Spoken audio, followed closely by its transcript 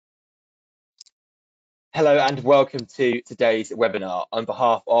Hello and welcome to today's webinar. On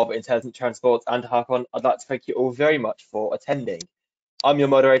behalf of Intelligent Transport and Harcon, I'd like to thank you all very much for attending. I'm your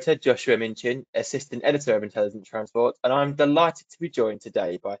moderator, Joshua Minchin, Assistant Editor of Intelligent Transport, and I'm delighted to be joined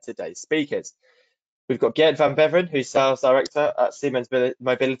today by today's speakers. We've got Gert van Beveren, who's Sales Director at Siemens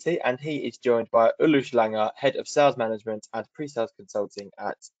Mobility, and he is joined by Ulrich Langer, Head of Sales Management and Pre-Sales Consulting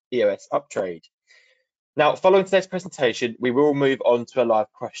at EOS Uptrade. Now, following today's presentation, we will move on to a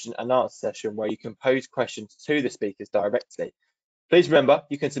live question and answer session where you can pose questions to the speakers directly. Please remember,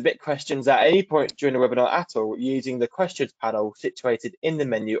 you can submit questions at any point during the webinar at all using the questions panel situated in the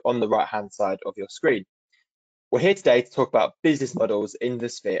menu on the right-hand side of your screen. We're here today to talk about business models in the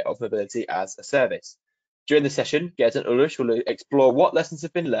sphere of mobility as a service. During the session, Gert and Ulrich will explore what lessons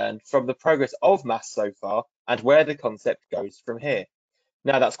have been learned from the progress of MaaS so far and where the concept goes from here.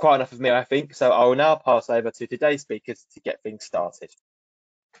 Now that's quite enough of me, I think, so I will now pass over to today's speakers to get things started.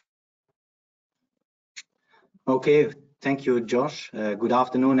 Okay, thank you, Josh. Good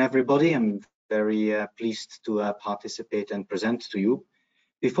afternoon, everybody. I'm very pleased to participate and present to you.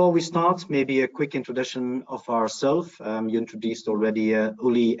 Before we start, maybe a quick introduction of ourselves. You introduced already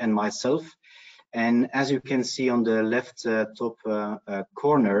Uli and myself. And as you can see on the left top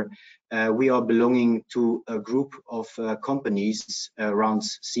corner, we are belonging to a group of companies around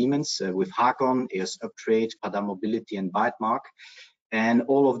Siemens with Harcon, EOS Uptrade, Padam Mobility, and Bytemark. And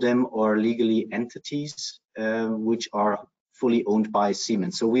all of them are legally entities which are fully owned by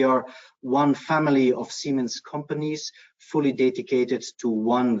Siemens. So we are one family of Siemens companies fully dedicated to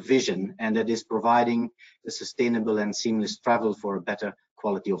one vision, and that is providing a sustainable and seamless travel for a better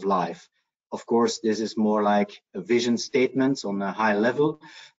quality of life. Of course, this is more like a vision statement on a high level,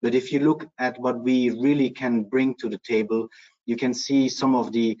 but if you look at what we really can bring to the table, you can see some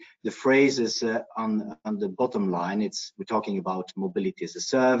of the phrases on the bottom line. We're talking about mobility as a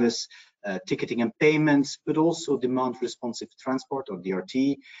service, ticketing and payments, but also demand responsive transport, or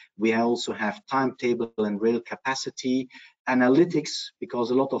DRT. We also have timetable and rail capacity, analytics,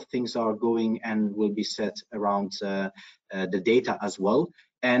 because a lot of things are going and will be set around the data as well.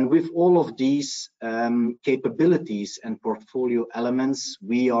 And with all of these capabilities and portfolio elements,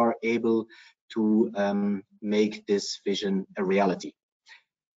 we are able to make this vision a reality.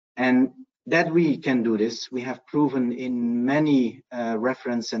 And that we can do this, we have proven in many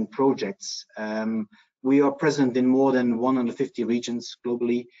reference and projects. We are present in more than 150 regions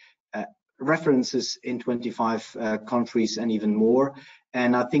globally, references in 25 countries and even more.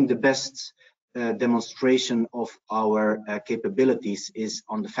 And I think the best demonstration of our capabilities is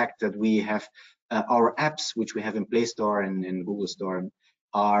on the fact that we have our apps, which we have in Play Store and in Google Store,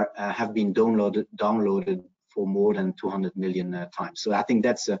 have been downloaded for more than 200 million times. So I think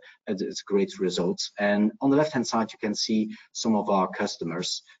that's great results. And on the left-hand side, you can see some of our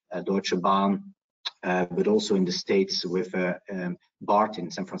customers, Deutsche Bahn, but also in the States with BART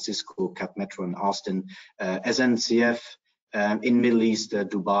in San Francisco, Cap Metro in Austin, SNCF in Middle East,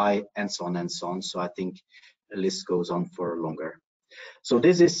 Dubai, and so on and so on. So I think the list goes on for longer. So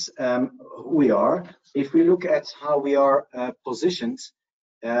this is who we are. If we look at how we are positioned,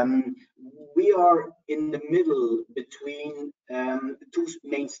 we are in the middle between two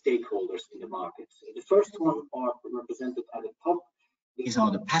main stakeholders in the market. The first one are represented at the top. These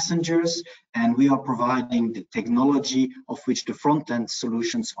are the passengers, and we are providing the technology of which the front-end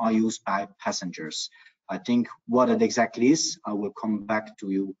solutions are used by passengers. I think what it exactly is, I will come back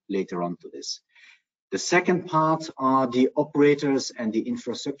to you later on to this. The second part are the operators and the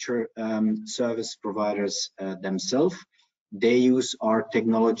infrastructure service providers themselves. They use our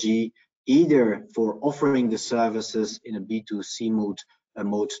technology either for offering the services in a B2C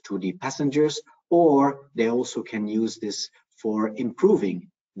mode to the passengers, or they also can use this for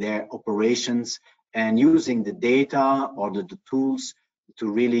improving their operations and using the data or the tools to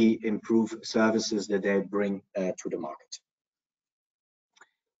really improve services that they bring to the market.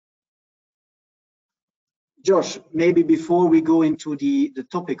 Josh, maybe before we go into the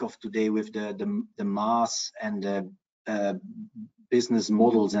topic of today with the MaaS and the business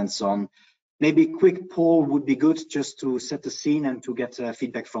models and so on, maybe a quick poll would be good just to set the scene and to get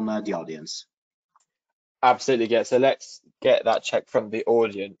feedback from the audience. Absolutely, yeah. So let's get that check from the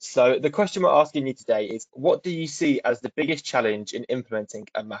audience. So the question we're asking you today is, what do you see as the biggest challenge in implementing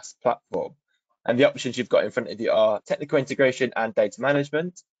a MaaS platform? And the options you've got in front of you are technical integration and data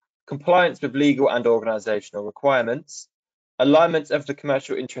management, compliance with legal and organizational requirements, alignment of the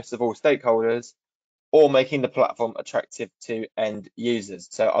commercial interests of all stakeholders, or making the platform attractive to end users.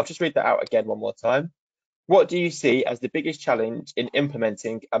 So I'll just read that out again one more time. What do you see as the biggest challenge in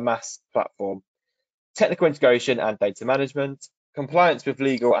implementing a MaaS platform? Technical integration and data management, compliance with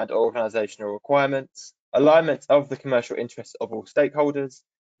legal and organizational requirements, alignment of the commercial interests of all stakeholders,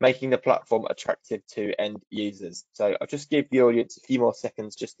 making the platform attractive to end users. So I'll just give the audience a few more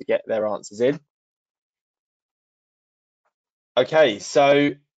seconds just to get their answers in. Okay,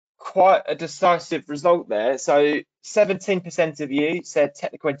 so quite a decisive result there. So 17% of you said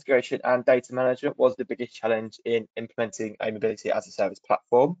technical integration and data management was the biggest challenge in implementing a mobility as a service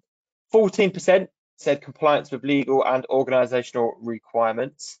platform. 14% said compliance with legal and organizational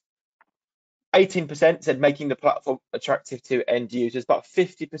requirements. 18% said making the platform attractive to end users, but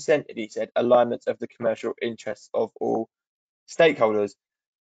 50% of you said alignment of the commercial interests of all stakeholders.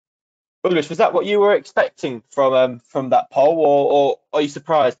 Ulrich, was that what you were expecting from that poll, or are you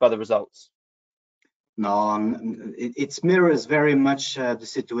surprised by the results? No, it mirrors very much the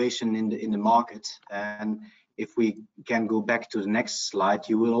situation in the market. And if we can go back to the next slide,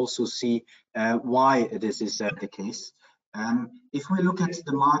 you will also see why this is the case. If we look at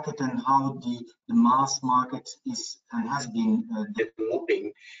the market and how the MaaS market is and has been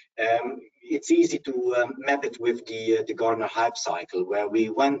developing, it's easy to map it with the Gartner hype cycle, where we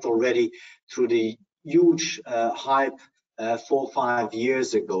went already through the huge hype 4 or 5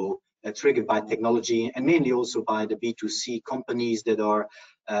 years ago, triggered by technology and mainly also by the B2C companies that are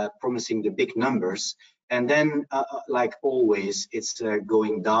promising the big numbers. And then, like always, it's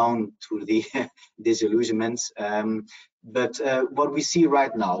going down to the disillusionments. But what we see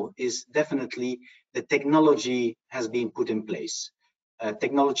right now is definitely the technology has been put in place.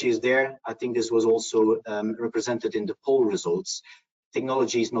 Technology is there. I think this was also represented in the poll results.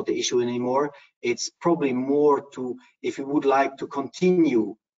 Technology is not the issue anymore. It's probably more to, if you would like to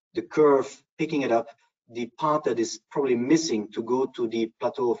continue the curve, picking it up, the part that is probably missing to go to the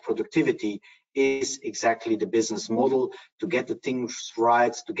plateau of productivity is exactly the business model, to get the things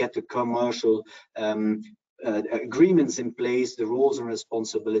right, to get the commercial agreements in place, the roles and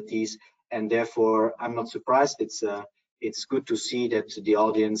responsibilities. And therefore, I'm not surprised. It's good to see that the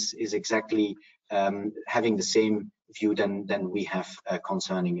audience is exactly having the same view than we have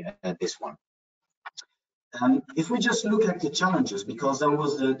concerning this one. If we just look at the challenges, because that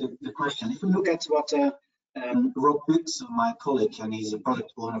was the question. If we look at what Rob Biggs, my colleague, and he's a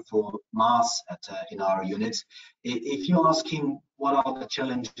product owner for MaaS in our unit, if you ask him what are the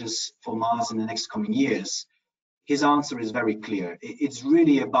challenges for MaaS in the next coming years, his answer is very clear. It's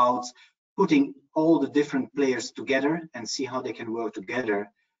really about putting all the different players together and see how they can work together.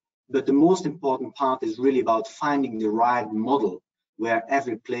 But the most important part is really about finding the right model where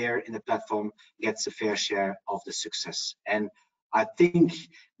every player in the platform gets a fair share of the success. And I think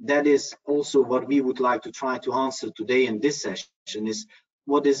that is also what we would like to try to answer today in this session is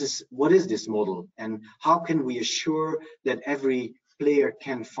what is this model, and how can we assure that every player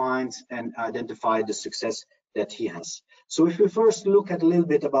can find and identify the success that he has. So if we first look at a little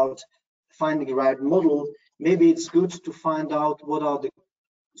bit about finding the right model, maybe it's good to find out what are the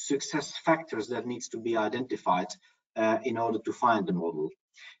success factors that needs to be identified in order to find the model.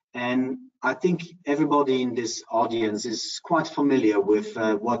 And I think everybody in this audience is quite familiar with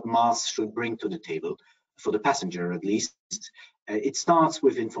what MaaS should bring to the table, for the passenger at least. It starts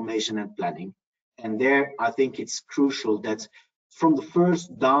with information and planning. And there, I think it's crucial that from the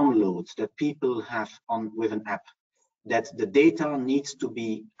first download that people have with an app, that the data needs to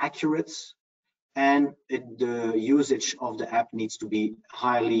be accurate, and the usage of the app needs to be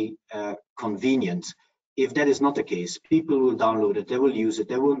highly convenient. If that is not the case, people will download it, they will use it,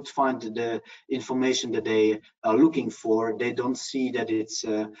 they won't find the information that they are looking for, they don't see that it's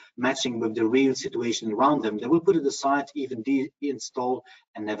matching with the real situation around them, they will put it aside, even deinstall,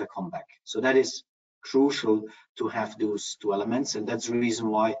 and never come back. So that is crucial to have those two elements, and that's the reason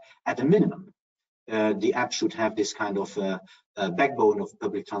why, at a minimum, the app should have this kind of backbone of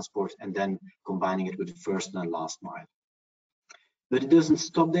public transport, and then combining it with the first and last mile. But it doesn't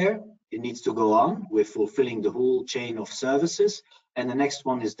stop there. It needs to go on with fulfilling the whole chain of services. And the next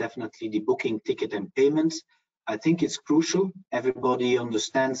one is definitely the booking, ticket, and payment. I think it's crucial. Everybody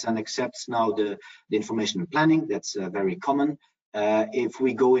understands and accepts now the information and planning. That's very common. If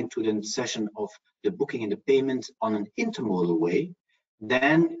we go into the session of the booking and the payment on an intermodal way,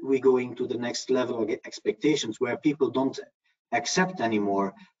 then we go into the next level of expectations, where people don't accept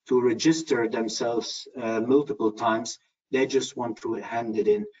anymore to register themselves multiple times. They just want to hand it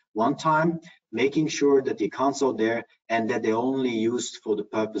in one time, making sure that the accounts are there and that they're only used for the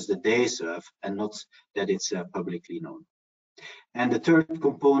purpose that they serve, and not that it's publicly known. And the third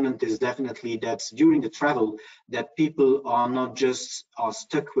component is definitely that during the travel, that people are not just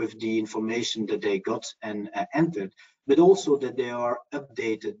stuck with the information that they got and entered, but also that they are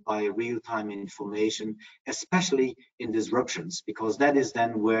updated by real-time information, especially in disruptions, because that is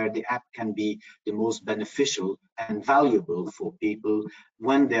then where the app can be the most beneficial and valuable for people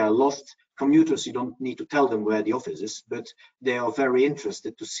when they are lost. Commuters, you don't need to tell them where the office is, but they are very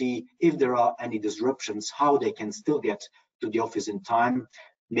interested to see if there are any disruptions, how they can still get to the office in time,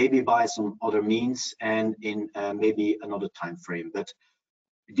 maybe by some other means and in maybe another time frame. But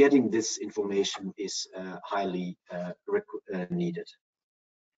getting this information is highly needed.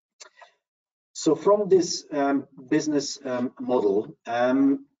 So from this business model,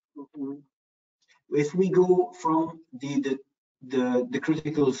 if we go from the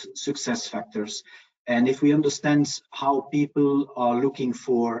critical success factors, and if we understand how people are looking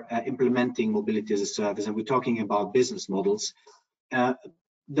for implementing mobility as a service, and we're talking about business models,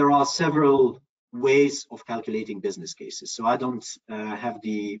 there are several ways of calculating business cases. So I don't have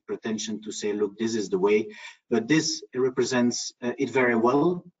the pretension to say, look, this is the way, but this represents it very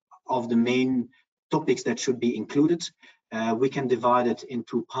well of the main topics that should be included. We can divide it in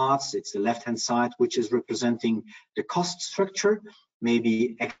two parts. It's the left-hand side, which is representing the cost structure,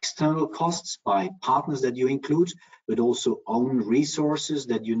 maybe external costs by partners that you include, but also own resources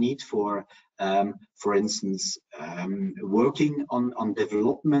that you need for instance, working on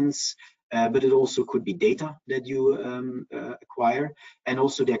developments, but it also could be data that you acquire, and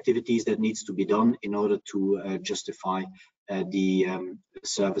also the activities that needs to be done in order to justify the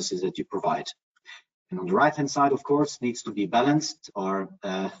services that you provide. And on the right-hand side, of course, needs to be balanced, or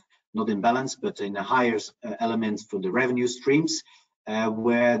not in balance, but in a higher element for the revenue streams,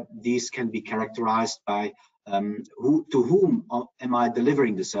 where these can be characterized by to whom am I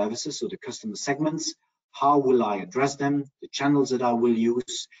delivering the services, so the customer segments, how will I address them, the channels that I will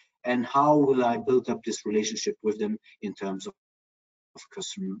use, and how will I build up this relationship with them in terms of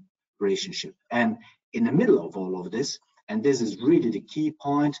customer relationship. And in the middle of all of this, and this is really the key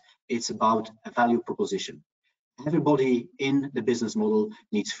point, it's about a value proposition. Everybody in the business model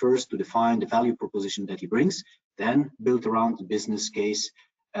needs first to define the value proposition that he brings, then build around the business case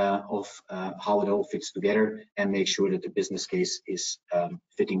of how it all fits together, and make sure that the business case is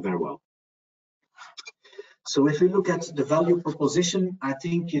fitting very well. So if we look at the value proposition, I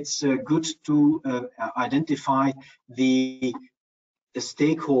think it's good to identify the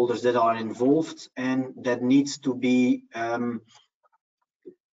stakeholders that are involved and that needs to be to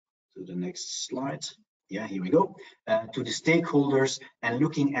the next slide. Yeah, here we go. To the stakeholders and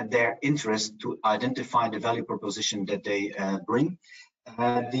looking at their interest to identify the value proposition that they bring.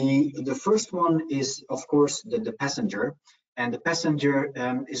 The first one is, of course, the passenger. And the passenger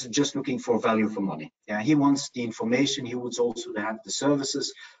is just looking for value for money. Yeah, he wants the information. He would also have the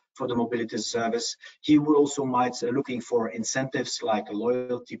services for the mobility service. He will also might looking for incentives like a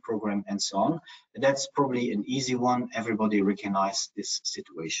loyalty program and so on. That's probably an easy one. Everybody recognizes this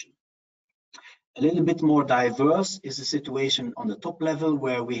situation. A little bit more diverse is the situation on the top level,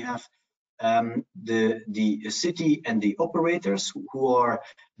 where we have the city and the operators, who are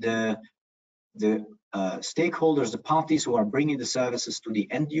the stakeholders, the parties who are bringing the services to the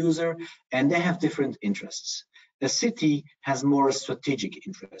end user, and they have different interests. The city has more strategic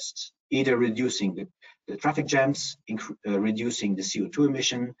interests, either reducing the traffic jams, reducing the CO2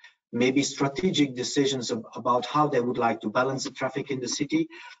 emission, maybe strategic decisions about how they would like to balance the traffic in the city,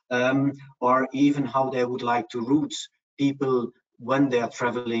 or even how they would like to route people when they are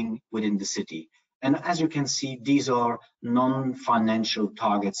traveling within the city. And as you can see, these are non-financial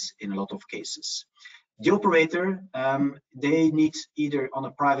targets in a lot of cases. The operator, they need either on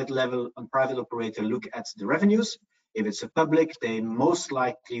a private level, on private operator, look at the revenues. If it's a public, they most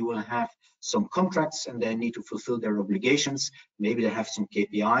likely will have some contracts and they need to fulfill their obligations. Maybe they have some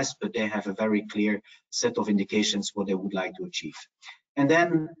KPIs, but they have a very clear set of indications what they would like to achieve. And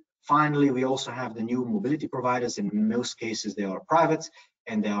then finally, we also have the new mobility providers. In most cases, they are private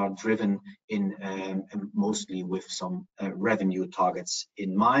and they are driven in mostly with some revenue targets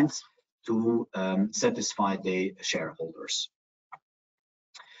in mind to satisfy the shareholders.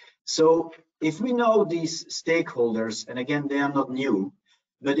 So if we know these stakeholders, and again, they are not new,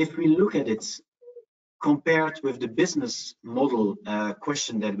 but if we look at it compared with the business model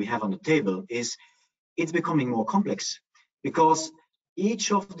question that we have on the table, is it's becoming more complex, because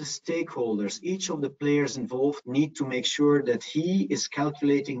each of the stakeholders, each of the players involved need to make sure that he is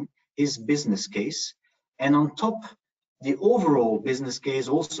calculating his business case, and on top, the overall business case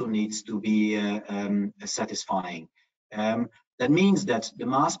also needs to be satisfying. That means that the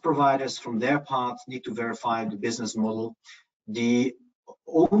MaaS providers, from their part, need to verify the business model. The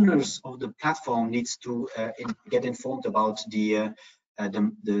owners of the platform needs to get informed about the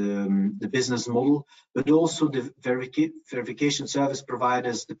the business model, but also the verification service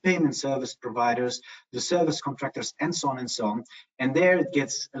providers, the payment service providers, the service contractors, and so on and so on. And there it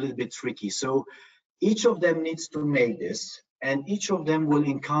gets a little bit tricky. So each of them needs to make this, and each of them will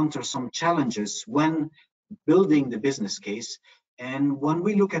encounter some challenges when building the business case. And when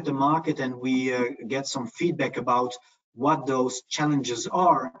we look at the market and we get some feedback about what those challenges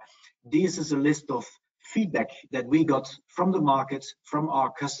are, this is a list of feedback that we got from the market, from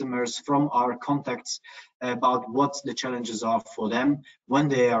our customers, from our contacts about what the challenges are for them when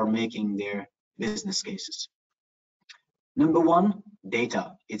they are making their business cases. Number one,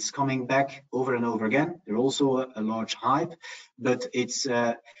 data. It's coming back over and over again. There's also a large hype, but it's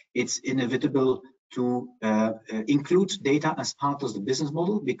inevitable to include data as part of the business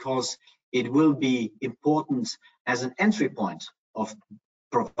model, because it will be important as an entry point of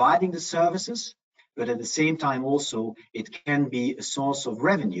providing the services, but at the same time also it can be a source of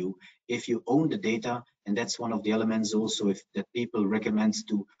revenue if you own the data. And that's one of the elements also that people recommend,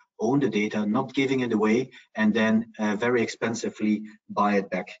 to own the data, not giving it away and then very expensively buy it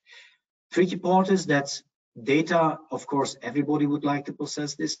back. Tricky part is that data, of course, everybody would like to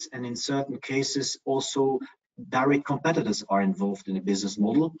possess this, and in certain cases also direct competitors are involved in the business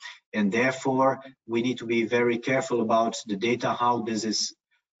model, and therefore we need to be very careful about the data, how this is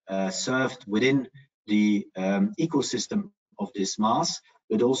served within the ecosystem of this MaaS,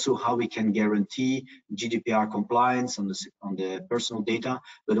 but also how we can guarantee GDPR compliance on the personal data,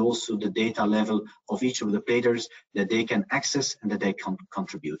 but also the data level of each of the players that they can access and that they can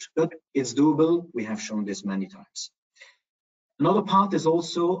contribute. But it's doable. We have shown this many times. Another part is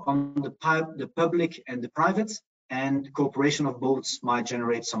also on the public and the private, and cooperation of both might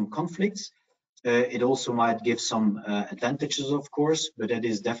generate some conflicts. It also might give some advantages, of course, but that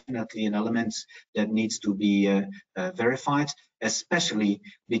is definitely an element that needs to be verified, especially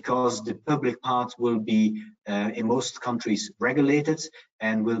because the public part will be in most countries regulated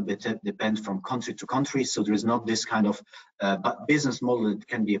and will depend from country to country. So there is not this kind of business model that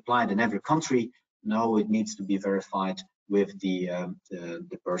can be applied in every country. No, it needs to be verified with the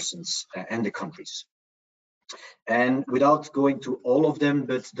persons and the countries. And without going to all of them,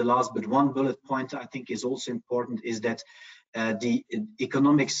 but the last but one bullet point I think is also important, is that the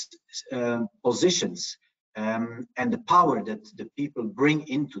economics positions and the power that the people bring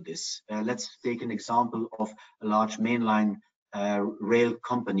into this. Let's take an example of a large mainline rail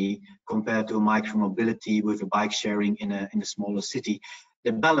company compared to micromobility with a bike sharing in a smaller city.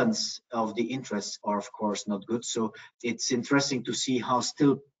 The balance of the interests are of course not good. So it's interesting to see how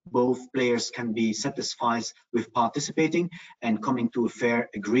still both players can be satisfied with participating and coming to a fair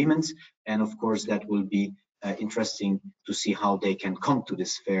agreement. And of course that will be interesting to see how they can come to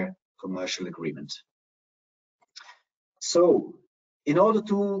this fair commercial agreement. So in order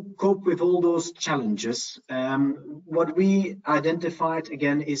to cope with all those challenges, what we identified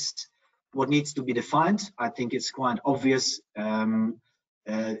again is what needs to be defined. I think it's quite obvious.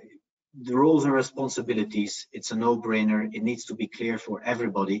 The roles and responsibilities, it's a no-brainer. It needs to be clear for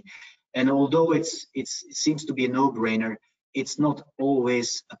everybody. And although it seems to be a no-brainer, it's not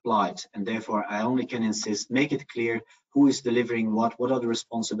always applied. And therefore, I only can insist, make it clear who is delivering what are the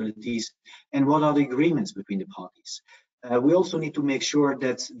responsibilities, and what are the agreements between the parties. We also need to make sure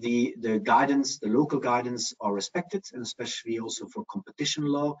that the guidance, the local guidance, are respected, and especially also for competition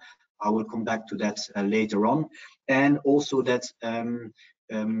law. I will come back to that later on. And also that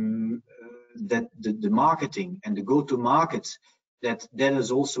that the marketing and the go-to-market that is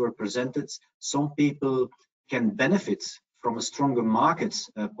also represented. Some people can benefit from a stronger market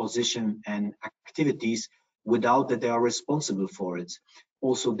position and activities without that they are responsible for it.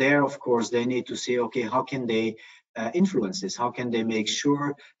 Also there, of course, they need to say, okay, how can they influence this? How can they make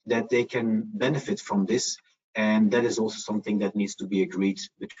sure that they can benefit from this? And that is also something that needs to be agreed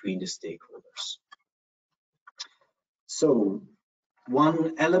between the stakeholders. So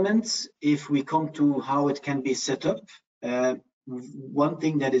one element, if we come to how it can be set up, one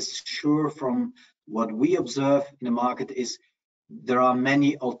thing that is sure from what we observe in the market is there are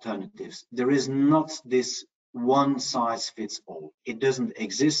many alternatives. There is not this one size fits all. It doesn't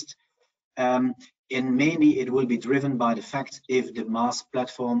exist. And mainly it will be driven by the fact if the MaaS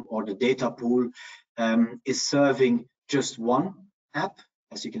platform or the data pool is serving just one app,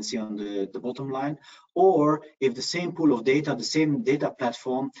 as you can see on the bottom line, or if the same pool of data, the same data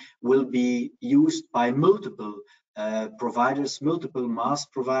platform will be used by multiple providers, multiple MaaS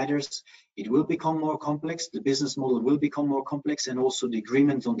providers. It will become more complex, the business model will become more complex, and also the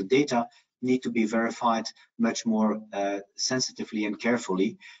agreements on the data need to be verified much more sensitively and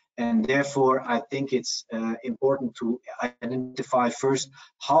carefully. And therefore, I think it's important to identify first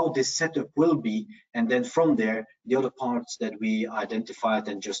how this setup will be, and then from there, the other parts that we identified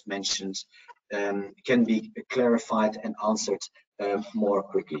and just mentioned can be clarified and answered more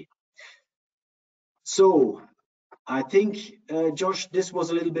quickly. So I think, Josh, this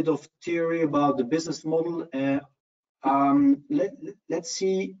was a little bit of theory about the business model. Let's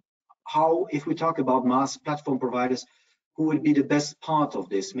see how, if we talk about MaaS platform providers, who would be the best part of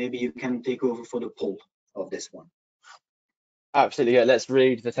this? Maybe you can take over for the poll of this one. Absolutely. Yeah. Let's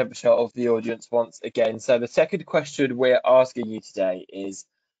read the temperature of the audience once again. So the second question we're asking you today is,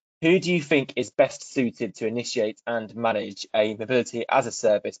 who do you think is best suited to initiate and manage a mobility as a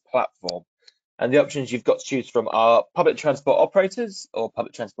service platform? And the options you've got to choose from are public transport operators or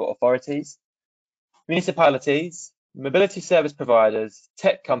public transport authorities, municipalities, mobility service providers,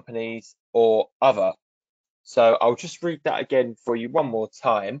 tech companies, or other. So I'll just read that again for you one more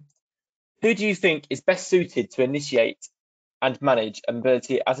time. Who do you think is best suited to initiate and manage a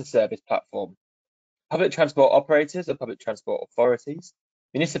mobility as a service platform? Public transport operators or public transport authorities,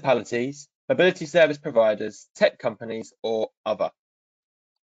 municipalities, mobility service providers, tech companies, or other.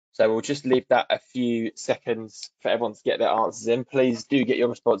 So we'll just leave that a few seconds for everyone to get their answers in. Please do get your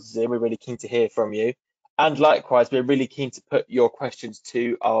responses in. We're really keen to hear from you. And likewise, we're really keen to put your questions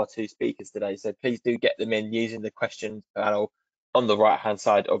to our two speakers today. So please do get them in using the question panel on the right-hand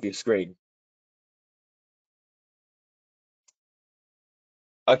side of your screen.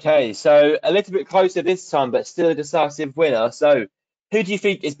 Okay, so a little bit closer this time, but still a decisive winner. So who do you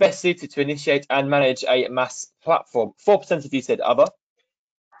think is best suited to initiate and manage a MaaS platform? 4% of you said other,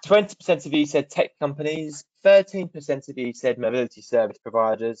 20% of you said tech companies, 13% of you said mobility service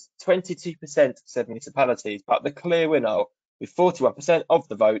providers, 22% said municipalities, but the clear winner with 41% of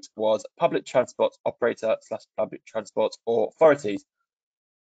the vote was public transport operator / public transport authorities.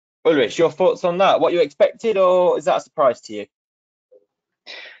 Ulrich, your thoughts on that? What you expected, or is that a surprise to you?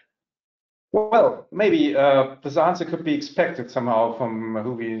 Well, maybe this answer could be expected somehow from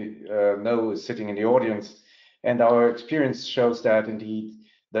who we know is sitting in the audience. And our experience shows that indeed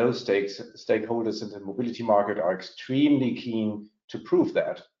those stakeholders in the mobility market are extremely keen to prove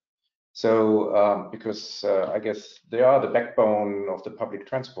that. So because I guess they are the backbone of the public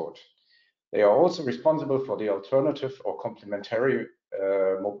transport. They are also responsible for the alternative or complementary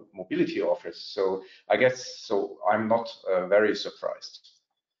mobility offers. So I guess so I'm not very surprised.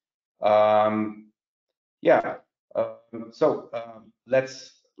 Let's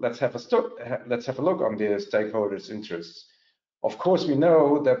have a look on the stakeholders' interests. Of course, we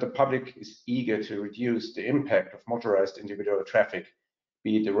know that the public is eager to reduce the impact of motorized individual traffic,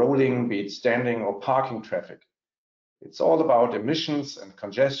 be it the rolling, be it standing or parking traffic. It's all about emissions and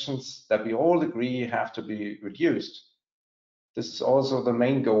congestions that we all agree have to be reduced. This is also the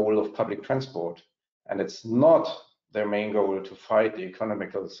main goal of public transport, and it's not their main goal to fight the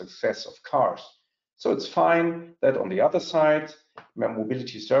economical success of cars. So it's fine that on the other side,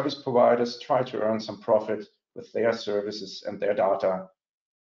 mobility service providers try to earn some profit with their services and their data,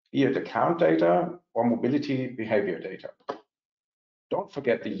 be it account data or mobility behavior data. Don't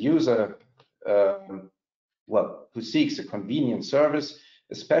forget the user who seeks a convenient service,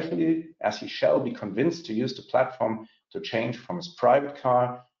 especially as he shall be convinced to use the platform to change from his private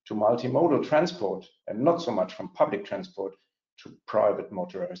car to multimodal transport and not so much from public transport to private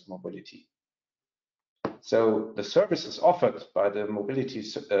motorized mobility. So the services offered by the mobility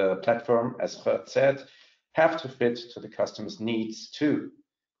platform, as Bert said, have to fit to the customer's needs too.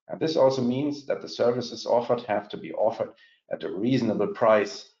 And this also means that the services offered have to be offered at a reasonable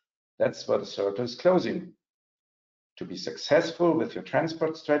price. That's where the circle is closing. To be successful with your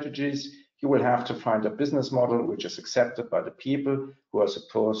transport strategies, you will have to find a business model which is accepted by the people who are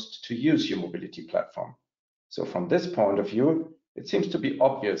supposed to use your mobility platform. So from this point of view, it seems to be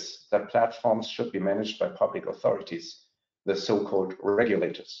obvious that platforms should be managed by public authorities, the so-called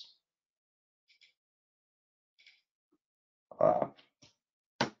regulators.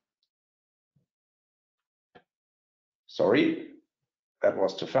 Sorry, that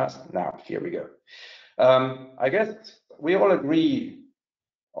was too fast. Now, here we go. I guess we all agree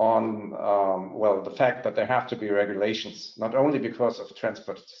on the fact that there have to be regulations, not only because of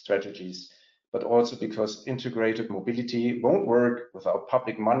transport strategies, but also because integrated mobility won't work without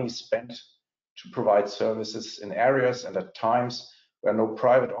public money spent to provide services in areas and at times where no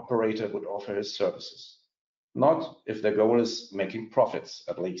private operator would offer his services. Not if the goal is making profits,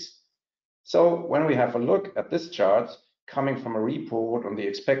 at least. So when we have a look at this chart, coming from a report on the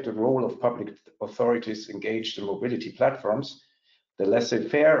expected role of public authorities engaged in mobility platforms, the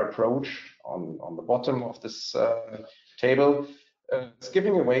laissez-faire approach on the bottom of this table It's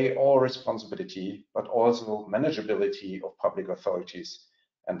giving away all responsibility, but also manageability of public authorities,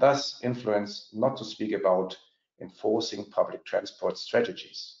 and thus influence, not to speak about enforcing public transport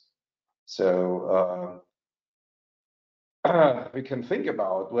strategies. So we can think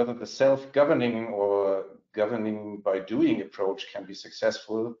about whether the self-governing or governing by doing approach can be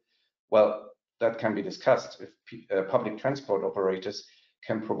successful. Well, that can be discussed. If public transport operators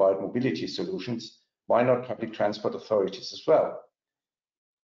can provide mobility solutions, why not public transport authorities as well?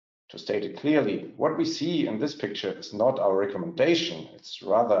 To state it clearly, what we see in this picture is not our recommendation, it's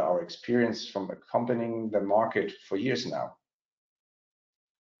rather our experience from accompanying the market for years now.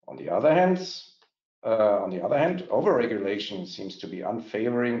 On the other hand, overregulation seems to be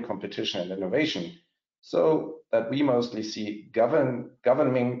unfavoring competition and innovation, so that we mostly see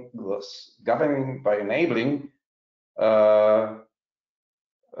governing by enabling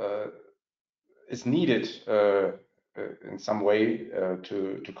is needed in some way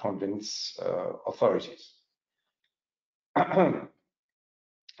to convince authorities.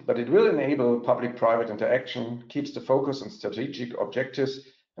 But it will enable public-private interaction, keeps the focus on strategic objectives,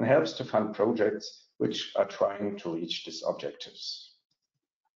 and helps to fund projects which are trying to reach these objectives.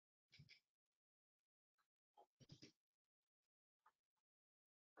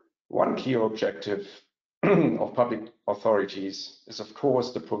 One key objective of public authorities is, of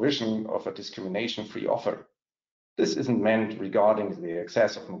course, the provision of a discrimination-free offer. This isn't meant regarding the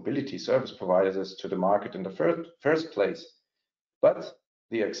access of mobility service providers to the market in the first place, but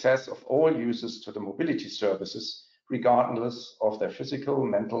the access of all users to the mobility services, regardless of their physical,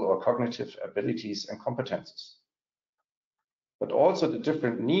 mental, or cognitive abilities and competences. But also the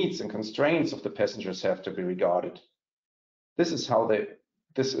different needs and constraints of the passengers have to be regarded. This is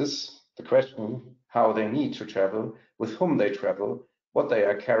the question, how they need to travel, with whom they travel, what they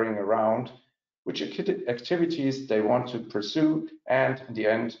are carrying around, which activities they want to pursue, and in the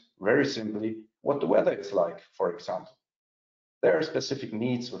end, very simply, what the weather is like, for example. There are specific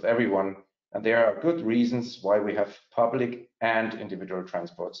needs with everyone, and there are good reasons why we have public and individual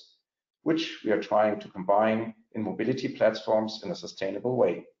transports, which we are trying to combine in mobility platforms in a sustainable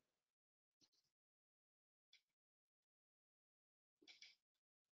way.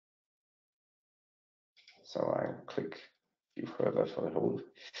 So I'll click a few further for the whole.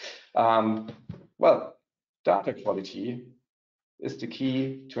 Well, data quality is the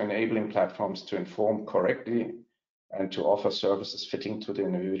key to enabling platforms to inform correctly and to offer services fitting to the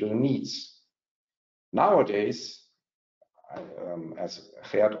individual needs. Nowadays, as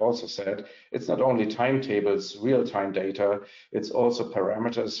Gerd also said, it's not only timetables, real-time data, it's also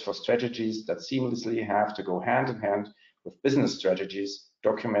parameters for strategies that seamlessly have to go hand in hand with business strategies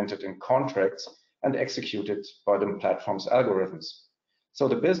documented in contracts and executed by the platform's algorithms. So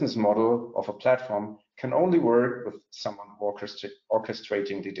the business model of a platform can only work with someone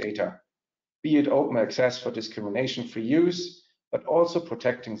orchestrating the data, be it open access for discrimination-free use, but also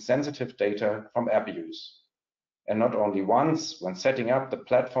protecting sensitive data from abuse. And not only once when setting up the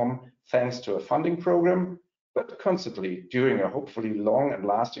platform thanks to a funding program, but constantly during a hopefully long and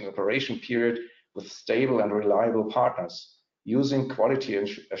lasting operation period with stable and reliable partners using quality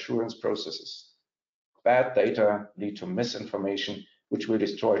assurance processes. Bad data lead to misinformation, which will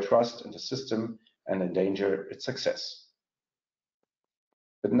destroy trust in the system and endanger its success.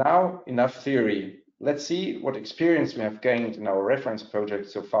 But now, enough theory. Let's see what experience we have gained in our reference project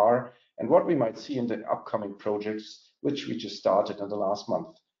so far and what we might see in the upcoming projects, which we just started in the last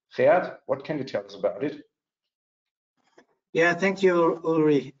month. Gerd, what can you tell us about it? Yeah, thank you,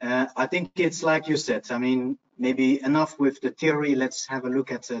 Ulrich. I think it's like you said, I mean, maybe enough with the theory. Let's have a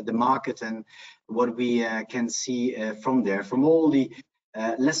look at the market and what we can see from there. From all the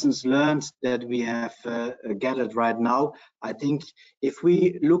lessons learned that we have gathered right now, I think if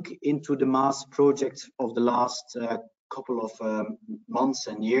we look into the MaaS project of the last couple of months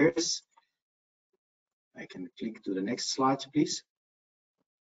and years, I can click to the next slide, please.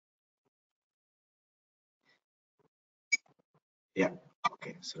 Yeah,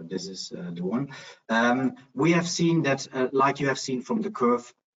 okay, so this is the one. We have seen that, like you have seen from the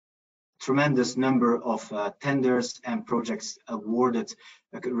curve, tremendous number of tenders and projects awarded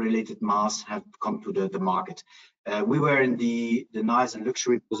related MaaS have come to the market. We were in the nice and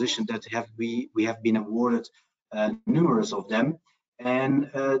luxury position that we have been awarded numerous of them,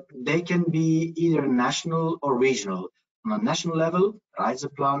 and they can be either national or regional. On a national level,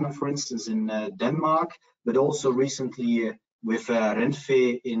 Reiseplaner, for instance, in Denmark, but also recently with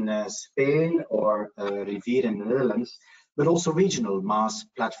Renfe in Spain or Rivier in the Netherlands, but also regional MaaS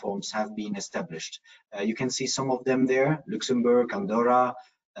platforms have been established. You can see some of them there: Luxembourg, Andorra,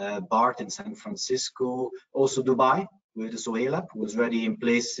 BART in San Francisco, also Dubai, with the Sohail app, was already in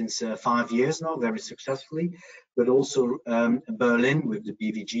place since 5 years now, very successfully, but also Berlin with the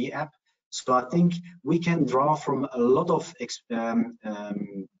BVG app. So I think we can draw from a lot of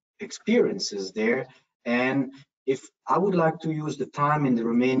experiences there. And if I would like to use the time in the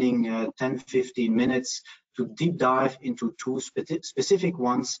remaining 10-15 minutes to deep dive into two specific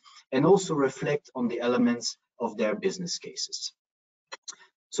ones and also reflect on the elements of their business cases.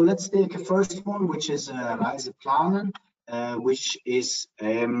 So let's take a first one, which is Reiseplanen, which is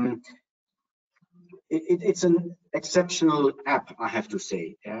it's an exceptional app, I have to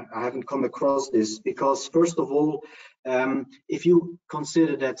say. Yeah? I haven't come across this because, first of all, if you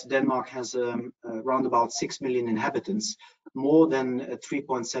consider that Denmark has around about 6 million inhabitants, more than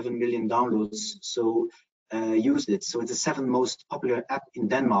 3.7 million downloads used it. So it's the 7th most popular app in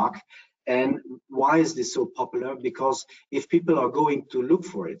Denmark. And why is this so popular? Because if people are going to look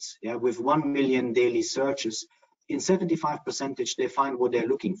for it, yeah, with 1 million daily searches, in 75% they find what they're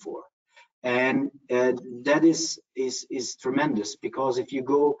looking for. And that is tremendous, because if you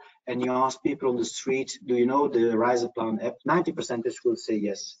go and you ask people on the street, do you know the Reiseplan app? 90% will say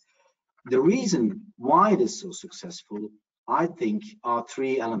yes. The reason why it is so successful, I think, are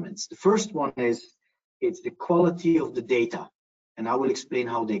 3 elements. The first one is it's the quality of the data, and I will explain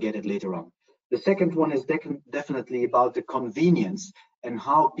how they get it later on. The second one is definitely about the convenience and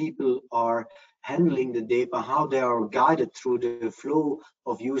how people are handling the data, how they are guided through the flow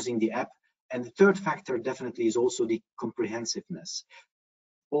of using the app. And the third factor definitely is also the comprehensiveness.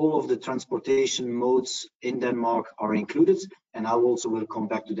 All of the transportation modes in Denmark are included, and I also will come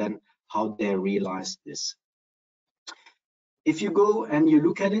back to then how they realize this. If you go and you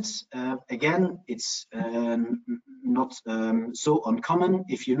look at it, again, it's not so uncommon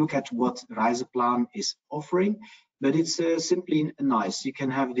if you look at what Reiseplan is offering, but it's simply nice. You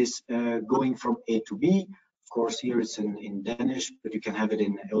can have this going from A to B. Of course, here it's in Danish, but you can have it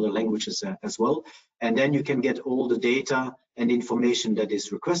in other languages as well. And then you can get all the data and information that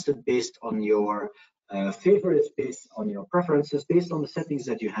is requested based on your favorites, based on your preferences, based on the settings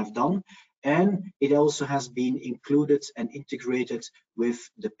that you have done. And it also has been included and integrated with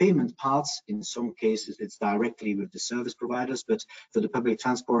the payment parts. In some cases, it's directly with the service providers, but for the public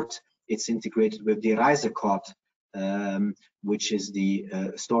transport, it's integrated with the Reisecard, which is the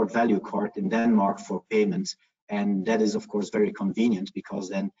stored value card in Denmark for payment. And that is, of course, very convenient, because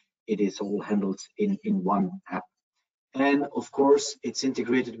then it is all handled in one app. And of course, it's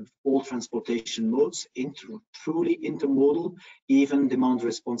integrated with all transportation modes, truly intermodal. Even demand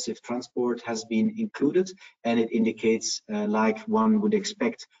responsive transport has been included, and it indicates, like one would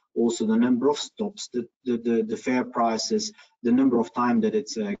expect, also the number of stops, the fare prices, the number of time that it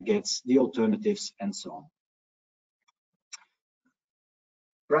gets, the alternatives, and so on.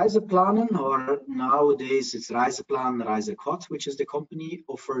 Reiseplanen, or nowadays it's Reiseplan, Reisecard, which is the company,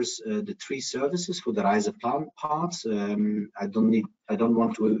 offers the 3 services for the Reiseplan part. I don't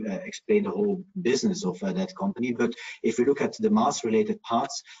want to explain the whole business of that company, but if we look at the MaaS related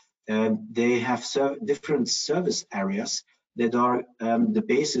parts, they have different service areas that are the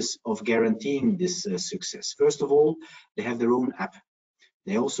basis of guaranteeing this success. First of all, they have their own app.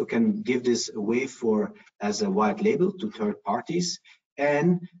 They also can give this away as a white label to third parties.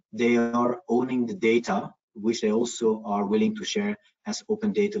 And they are owning the data, which they also are willing to share as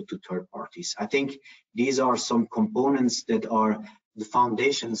open data to third parties. I think these are some components that are the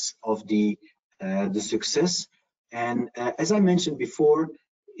foundations of the success. And as I mentioned before,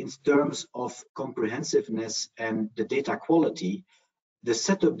 in terms of comprehensiveness and the data quality, the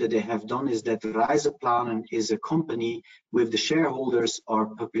setup that they have done is that Reiseplanen is a company with the shareholders are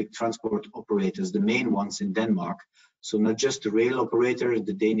public transport operators, the main ones in Denmark. So not just the rail operator,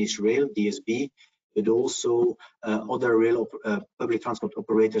 the Danish rail, DSB, but also other rail public transport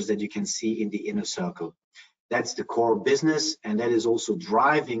operators that you can see in the inner circle. That's the core business, and that is also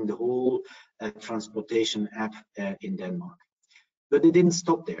driving the whole transportation app in Denmark. But they didn't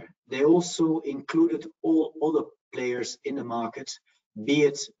stop there. They also included all other players in the market, be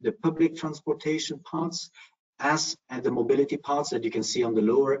it the public transportation parts, as the mobility parts that you can see on the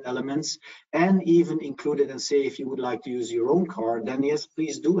lower elements, and even included and say, if you would like to use your own car, then yes,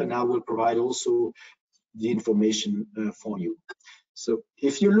 please do, and I will provide also the information for you. So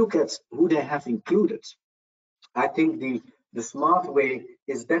if you look at who they have included, I think the smart way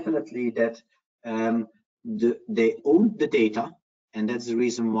is definitely that they own the data, and that's the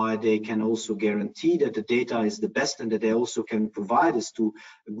reason why they can also guarantee that the data is the best, and that they also can provide this to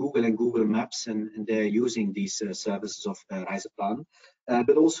Google and Google Maps, and they're using these services of Reiseplan,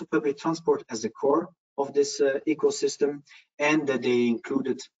 but also public transport as the core of this ecosystem, and that they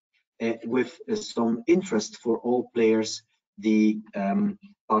included with some interest for all players, the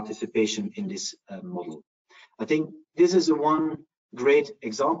participation in this model. I think this is one great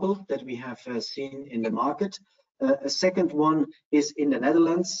example that we have seen in the market. A second one is in the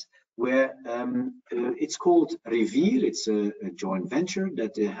Netherlands, where it's called Rivier. It's a joint venture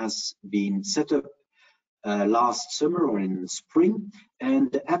that has been set up last summer or in spring,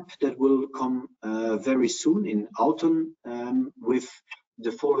 and the app that will come very soon in autumn with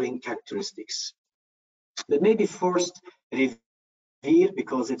the following characteristics. But maybe first, Rivier,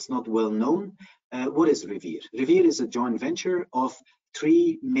 because it's not well known. What is Rivier? Rivier is a joint venture of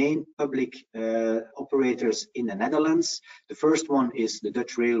three main public operators in the Netherlands. The first one is the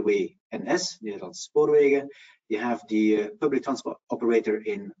Dutch Railway NS, Nederlandse Spoorwegen. You have the public transport operator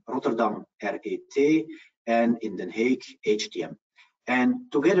in Rotterdam, RET, and in Den Haag, HTM.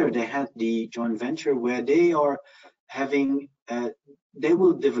 And together they had the joint venture where they are having, they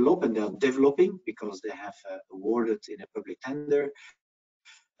will develop, and they're developing because they have awarded in a public tender,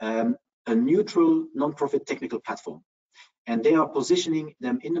 a neutral non-profit technical platform. And they are positioning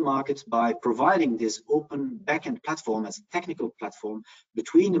them in the market by providing this open backend platform as a technical platform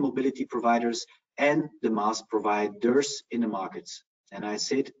between the mobility providers and the MaaS providers in the markets. And I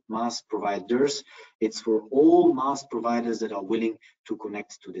said MaaS providers, it's for all MaaS providers that are willing to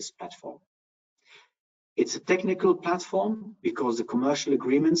connect to this platform. It's a technical platform because the commercial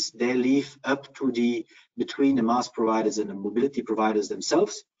agreements, they leave up to between the MaaS providers and the mobility providers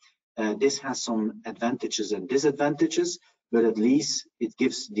themselves. This has some advantages and disadvantages, but at least it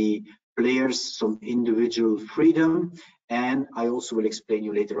gives the players some individual freedom. And I also will explain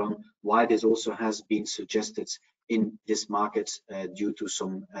you later on why this also has been suggested in this market due to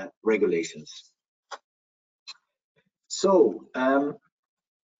some regulations. So,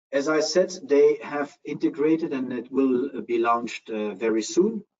 as I said, they have integrated and it will be launched very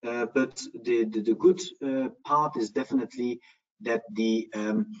soon. But the good part is definitely that the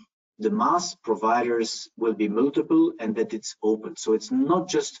MaaS providers will be multiple and that it's open. So it's not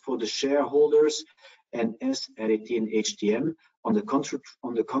just for the shareholders and RET and HTM. On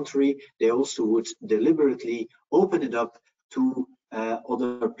the contrary, they also would deliberately open it up to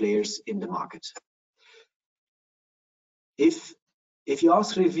other players in the market. If you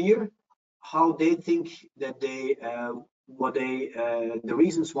ask Rivier how they think that the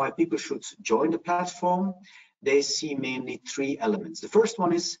reasons why people should join the platform, they see mainly three elements. The first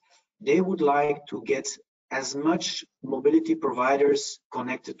one is they would like to get as much mobility providers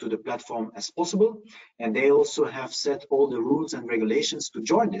connected to the platform as possible, and they also have set all the rules and regulations to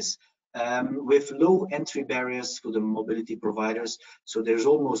join this with low entry barriers for the mobility providers. So there's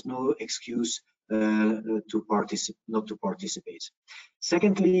almost no excuse not to participate.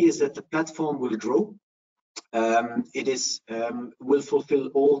 Secondly, is that the platform will grow. Will fulfill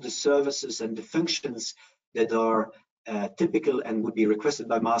all the services and the functions that are typical and would be requested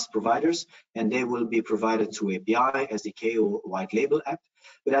by MaaS providers, and they will be provided through API, SDK, or white label app.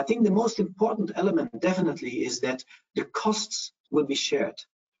 But I think the most important element definitely is that the costs will be shared.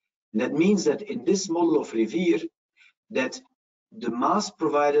 And that means that in this model of Rivier, that the MaaS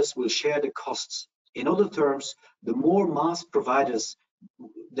providers will share the costs. In other terms, the more MaaS providers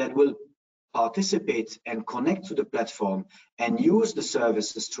that will participate and connect to the platform and use the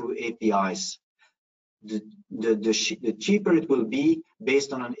services through APIs, the cheaper it will be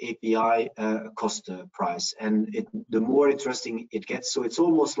based on an API cost price, and the more interesting it gets. So it's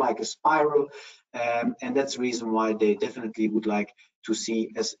almost like a spiral, and that's the reason why they definitely would like to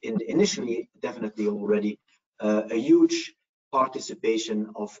see, as initially definitely already, a huge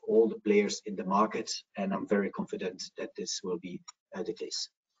participation of all the players in the market, and I'm very confident that this will be the case.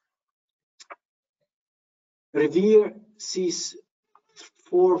 Rivier sees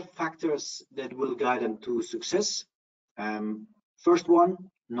 4 factors that will guide them to success. First one,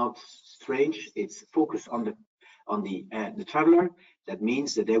 not strange, it's focus on the traveler. That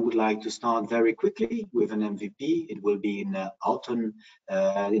means that they would like to start very quickly with an MVP. It will be in autumn,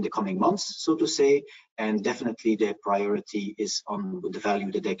 in the coming months, so to say, and definitely their priority is on the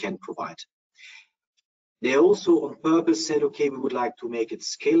value that they can provide. They also on purpose said, okay, we would like to make it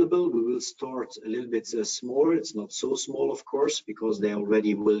scalable. We will start a little bit smaller. It's not so small, of course, because they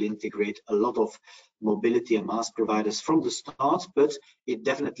already will integrate a lot of mobility and MaaS providers from the start, but it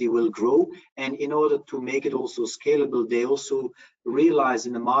definitely will grow. And in order to make it also scalable, they also realize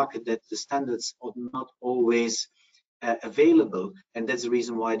in the market that the standards are not always available. And that's the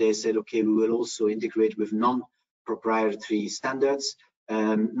reason why they said, okay, we will also integrate with non-proprietary standards.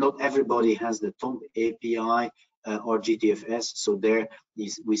 Not everybody has the TOMP API or GTFS. So there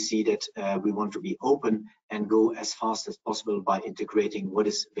we see that we want to be open and go as fast as possible by integrating what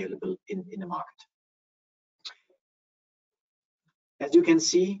is available in the market. As you can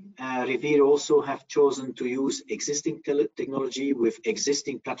see, Revere also have chosen to use existing technology with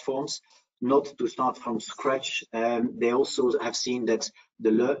existing platforms, not to start from scratch. They also have seen that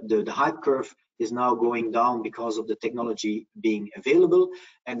the hype curve is now going down because of the technology being available,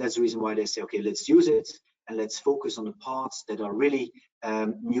 and that's the reason why they say, okay, let's use it and let's focus on the parts that are really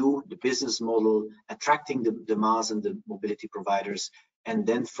new, the business model, attracting the MaaS and the mobility providers, and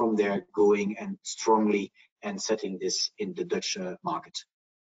then from there going and strongly and setting this in the Dutch market.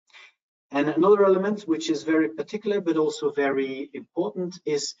 And another element which is very particular but also very important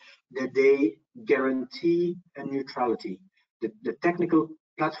is that they guarantee a neutrality. The technical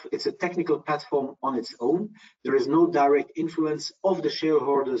platform, it's a technical platform on its own. There is no direct influence of the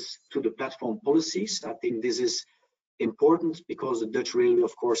shareholders to the platform policies. I think this is important because the Dutch Railway,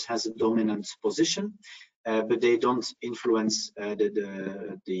 of course, has a dominant position, but they don't influence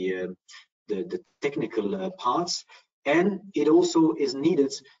the technical parts. And it also is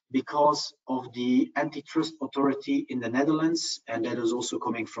needed because of the antitrust authority in the Netherlands, and that is also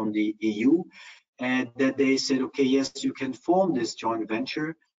coming from the EU, and that they said, okay, yes, you can form this joint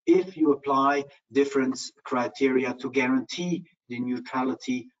venture if you apply different criteria to guarantee the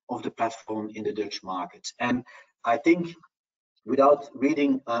neutrality of the platform in the Dutch market. And I think, without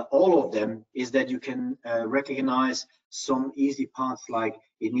reading all of them, is that you can recognize some easy parts, like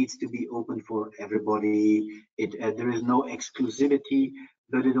it needs to be open for everybody, there is no exclusivity,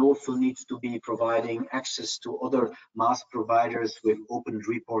 but it also needs to be providing access to other MaaS providers with open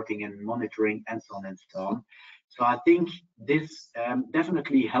reporting and monitoring, and so on and so on. So I think this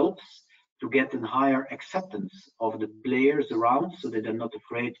definitely helps to get a higher acceptance of the players around, so that they're not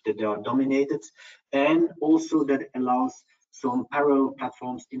afraid that they are dominated, and also that allows some parallel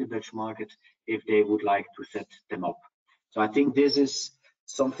platforms in the Dutch market if they would like to set them up. So I think this is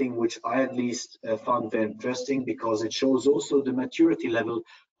something which I at least found very interesting, because it shows also the maturity level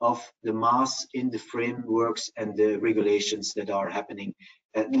of the MaaS in the frameworks and the regulations that are happening,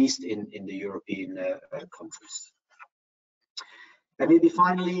 at least in the European countries. And maybe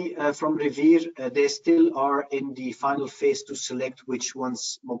finally, from Revere, they still are in the final phase to select which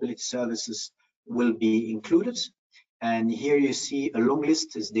ones mobility services will be included. And here you see a long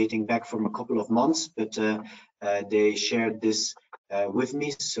list, is dating back from a couple of months, but they shared this with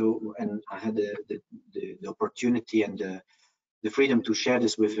me. So, and I had the opportunity and the freedom to share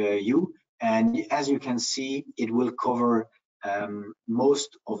this with you. And as you can see, it will cover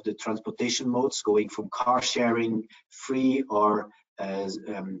most of the transportation modes, going from car sharing, free or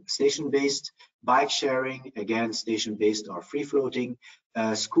station-based, bike sharing, again station-based or free floating,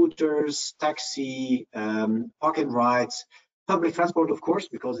 scooters, taxi, park and rides, public transport, of course,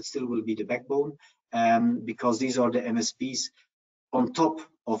 because it still will be the backbone, because these are the MSPs on top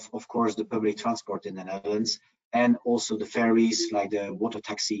of course, the public transport in the Netherlands, and also the ferries like the water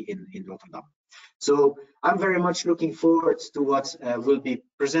taxi in Rotterdam. So I'm very much looking forward to what will be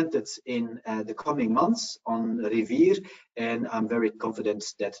presented in the coming months on Revere, and I'm very confident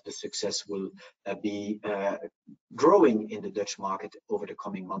that the success will be growing in the Dutch market over the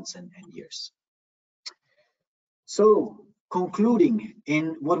coming months and years. So concluding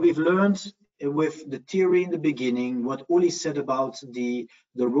in what we've learned with the theory in the beginning, what Uli said about the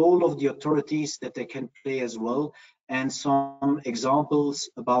role of the authorities that they can play as well, and some examples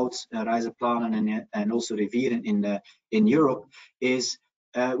about Reiseplanen and also Revere in Europe, is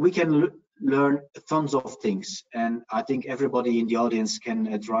we can learn tons of things, and I think everybody in the audience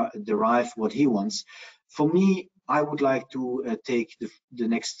can derive what he wants. For me, I would like to take the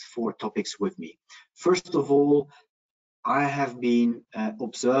next 4 topics with me. First of all, I have been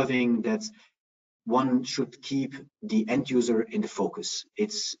observing that one should keep the end user in the focus.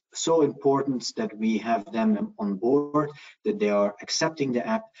 It's so important that we have them on board, that they are accepting the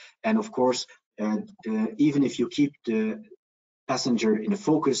app, and of course, even if you keep the passenger in the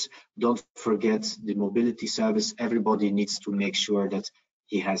focus, don't forget the mobility service. Everybody needs to make sure that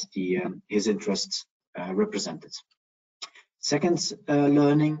he has his interests represented. Second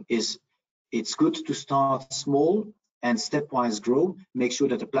learning is, it's good to start small and stepwise grow. Make sure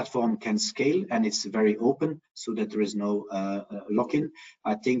that the platform can scale and it's very open, so that there is no lock-in.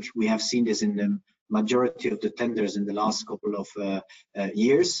 I think we have seen this in the majority of the tenders in the last couple of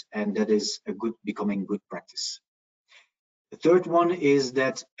years, and that is becoming good practice. The third one is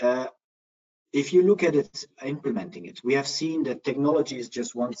that if you look at it, implementing it, we have seen that technology is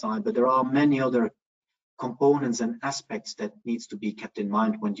just one side, but there are many other components and aspects that needs to be kept in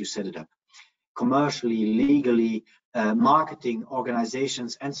mind when you set it up. commercially, legally, marketing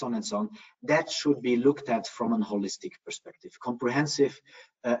organizations, and so on and so on, that should be looked at from a holistic perspective, comprehensive.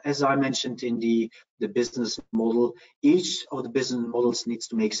 As I mentioned in the business model, each of the business models needs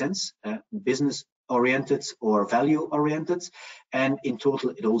to make sense, business oriented or value oriented, and in total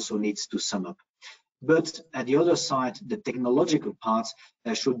it also needs to sum up. But at the other side, the technological part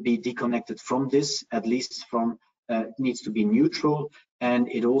should be deconnected from this, at least from it needs to be neutral, and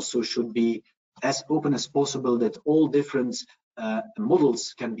it also should be as open as possible, that all different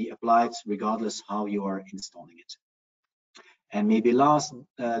models can be applied regardless how you are installing it. And maybe last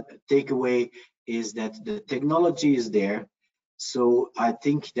takeaway is that the technology is there. So I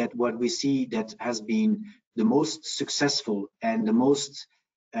think that what we see that has been the most successful and the most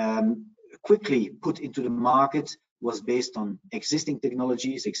quickly put into the market was based on existing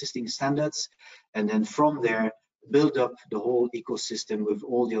technologies, existing standards, and then from there build up the whole ecosystem with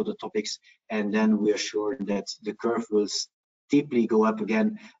all the other topics, and then we are sure that the curve will steeply go up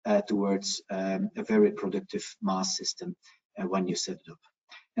again towards a very productive MaaS system when you set it up.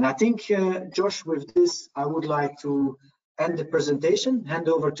 And I think, Josh, with this, I would like to end the presentation, hand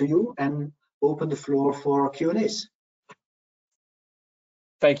over to you, and open the floor for Q&As.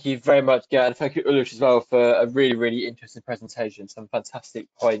 Thank you very much, Gert, and thank you, Ulrich, as well, for a really, really interesting presentation. Some fantastic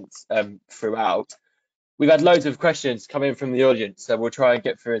points throughout. We've had loads of questions come in from the audience, so we'll try and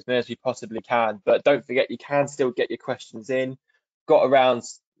get through as many as we possibly can. But don't forget, you can still get your questions in. Got around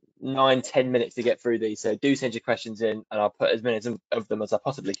 9-10 minutes to get through these, so do send your questions in, and I'll put as many of them as I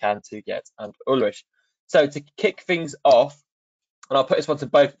possibly can to Gert and Ulrich. So to kick things off, and I'll put this one to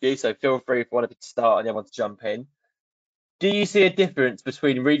both of you, so feel free if one of you to start and the other one to jump in. Do you see a difference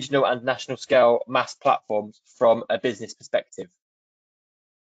between regional and national scale MaaS platforms from a business perspective?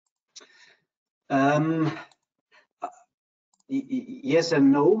 Yes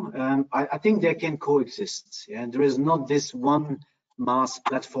and no. I think they can coexist. Yeah? There is not this one MaaS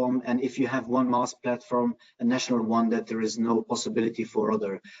platform, and if you have one MaaS platform, a national one, that there is no possibility for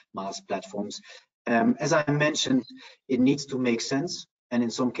other MaaS platforms. As I mentioned, it needs to make sense. And in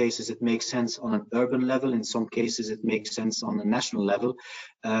some cases, it makes sense on an urban level. In some cases, it makes sense on a national level.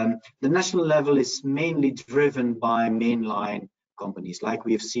 The national level is mainly driven by mainline companies, like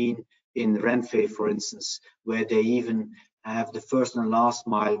we have seen in Renfe, for instance, where they even have the first and last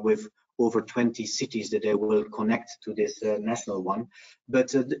mile with over 20 cities that they will connect to this national one.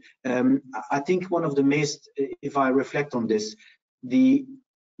 But I think one of the most, if I reflect on this, the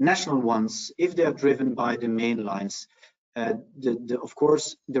national ones, if they are driven by the main lines, of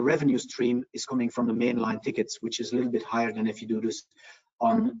course, the revenue stream is coming from the mainline tickets, which is a little bit higher than if you do this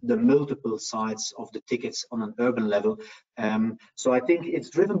on the multiple sides of the tickets on an urban level. So I think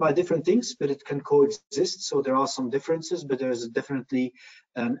it's driven by different things, but it can coexist. So there are some differences, but there's definitely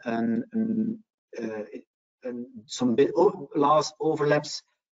some bit last overlaps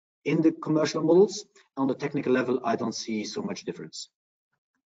in the commercial models. On the technical level, I don't see so much difference.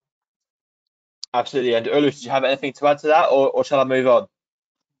 Absolutely. And Ulrich, do you have anything to add to that, or shall I move on?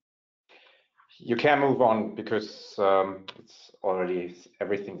 You can move on because it's already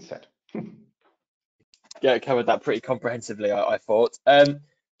everything said. Yeah, covered that pretty comprehensively, I thought.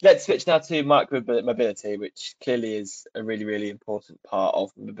 Let's switch now to micro-mobility, which clearly is a really, really important part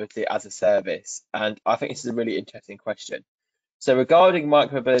of mobility as a service. And I think this is a really interesting question. So regarding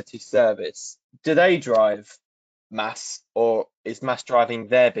micro-mobility service, do they drive MaaS, or is MaaS driving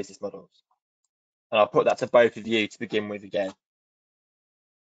their business models? And I'll put that to both of you to begin with again.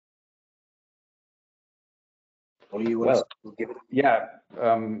 Well, yeah,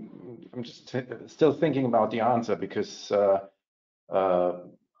 I'm just still thinking about the answer, because I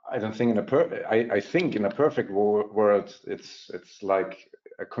don't think I think in a perfect world it's like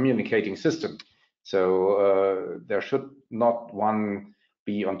a communicating system. So there should not one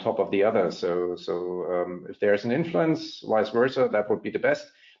be on top of the other. So if there's an influence, vice versa, that would be the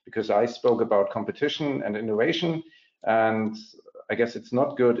best, because I spoke about competition and innovation, and I guess it's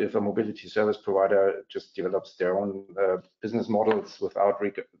not good if a mobility service provider just develops their own business models without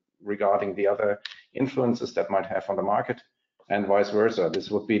regarding the other influences that might have on the market, and vice versa. This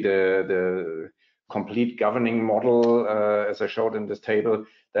would be the complete governing model, as I showed in this table,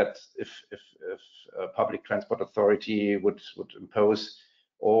 that if a public transport authority would impose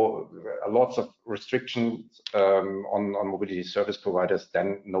lots of restrictions on mobility service providers,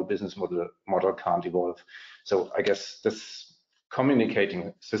 then no business model can't evolve. So I guess this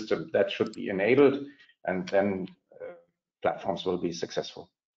communicating system that should be enabled, and then platforms will be successful.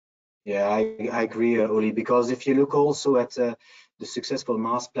 Yeah, I agree, Uli, because if you look also at the successful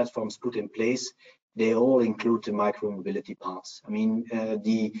MaaS platforms put in place, they all include the micromobility parts. I mean,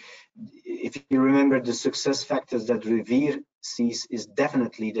 if you remember the success factors that Revere sees is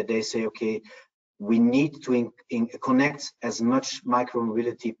definitely that they say, okay, we need to connect as much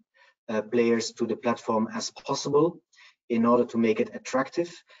micromobility players to the platform as possible in order to make it attractive.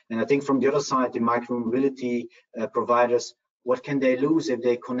 And I think from the other side, the micromobility providers, what can they lose if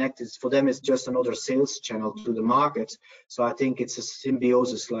they connect? For them, it's just another sales channel to the market. So I think it's a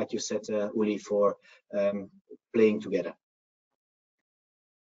symbiosis, like you said, Uli, for playing together.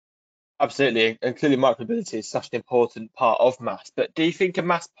 Absolutely, and clearly micromobility is such an important part of MaaS. But do you think a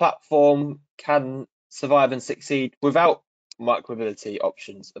MaaS platform can survive and succeed without micromobility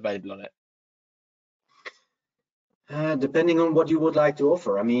options available on it? Depending on what you would like to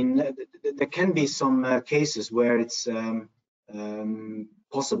offer. I mean, there can be some cases where it's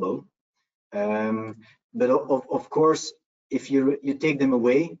possible, but of course, if you take them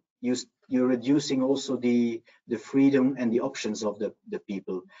away, you're reducing also the freedom and the options of the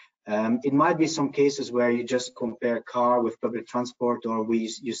people. It might be some cases where you just compare car with public transport, or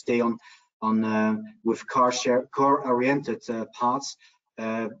you stay on with car oriented paths,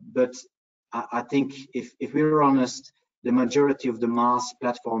 but I think if we're honest, the majority of the MaaS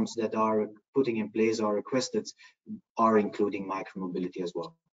platforms that are putting in place or requested are including micromobility as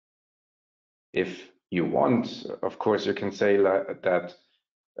well. If you want, of course, you can say that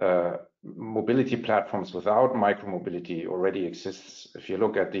mobility platforms without micromobility already exists. If you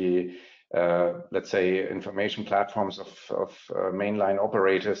look at the, let's say, information platforms of mainline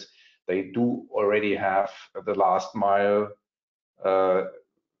operators, they do already have the last mile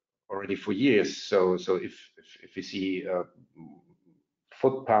already for years. So if you see a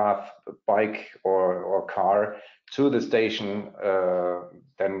footpath, bike or car to the station,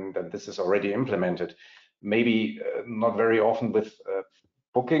 then this is already implemented. Maybe not very often with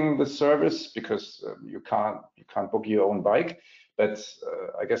booking the service, because you can't book your own bike. But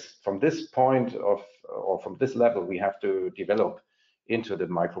I guess from this point of, or from this level, we have to develop into the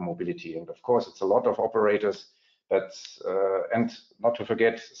micromobility. And of course, it's a lot of operators. But and not to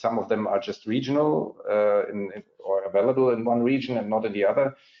forget, some of them are just regional or available in one region and not in the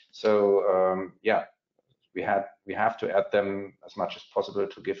other. So yeah, we have to add them as much as possible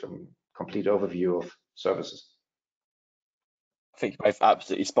to give a complete overview of services. I think you're both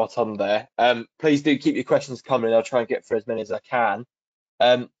absolutely spot on there. Please do keep your questions coming. I'll try and get through as many as I can.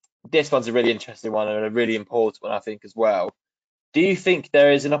 This one's a really interesting one and a really important one, I think, as well. Do you think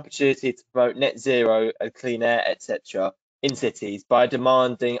there is an opportunity to promote net zero and clean air, etc., in cities by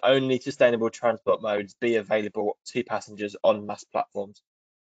demanding only sustainable transport modes be available to passengers on MaaS platforms?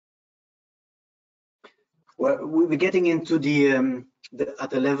 Well, we're getting into at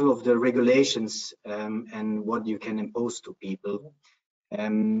the level of the regulations and what you can impose to people.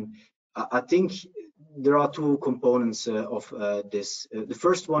 I think there are two components of this. The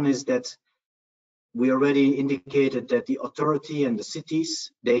first one is that we already indicated that the authority and the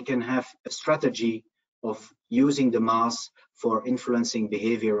cities, they can have a strategy of using the MaaS for influencing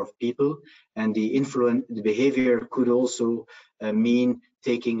behavior of people, and the behavior could also mean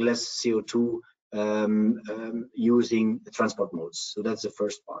taking less CO2 using the transport modes. So that's the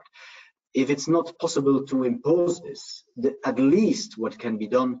first part. If it's not possible to impose this, at least what can be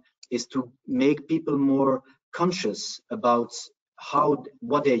done is to make people more conscious about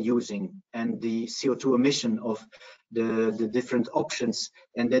what they're using and the CO2 emission of the different options,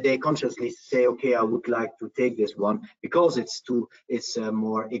 and that they consciously say, okay, I would like to take this one because it's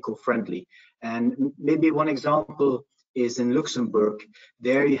more eco-friendly. And maybe one example is in Luxembourg.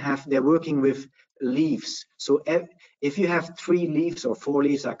 They're working with leaves. So if you have 3 leaves or 4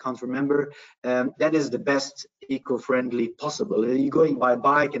 leaves, I can't remember, that is the best eco-friendly possible. You're going by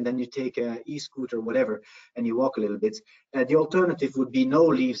bike and then you take an e-scooter or whatever and you walk a little bit. The alternative would be no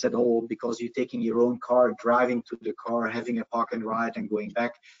leaves at all, because you're taking your own car, driving to the car, having a park and ride and going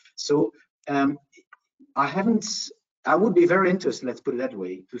back. So I would be very interested, let's put it that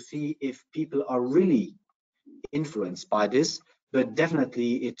way, to see if people are really influenced by this. But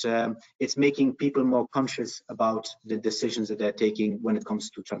definitely it's making people more conscious about the decisions that they're taking when it comes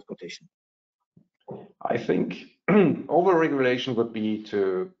to transportation. I think over-regulation would be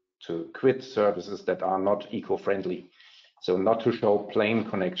to quit services that are not eco-friendly. So not to show plane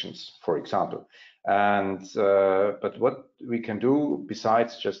connections, for example. And but what we can do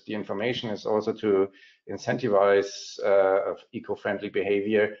besides just the information is also to incentivize eco-friendly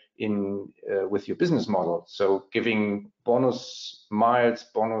behavior with your business model. So giving bonus miles,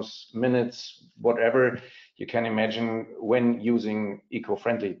 bonus minutes, whatever you can imagine when using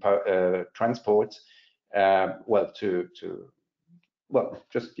eco-friendly transports. Well, to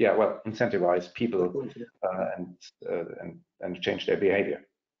incentivize people and change their behavior.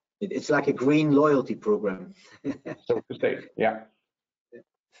 It's like a green loyalty program. So to say, yeah.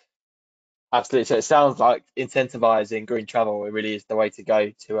 Absolutely. So it sounds like incentivizing green travel really is the way to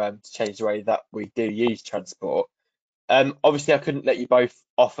go to change the way that we do use transport. Obviously, I couldn't let you both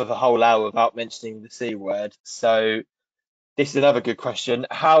off of a whole hour without mentioning the C word. So this is another good question.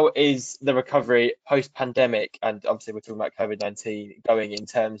 How is the recovery post-pandemic, and obviously we're talking about COVID-19, going in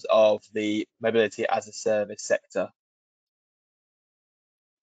terms of the mobility as a service sector?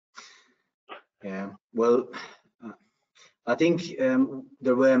 Yeah, well, I think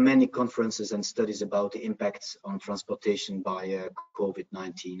there were many conferences and studies about the impacts on transportation by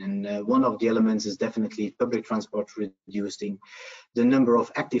COVID-19. And one of the elements is definitely public transport reducing. The number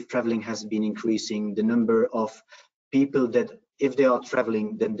of active traveling has been increasing. The number of people that, if they are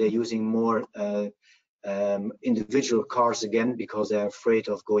traveling, then they're using more individual cars again because they're afraid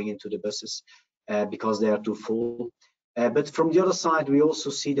of going into the buses because they are too full. But from the other side, we also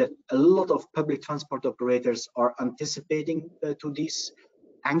see that a lot of public transport operators are anticipating to these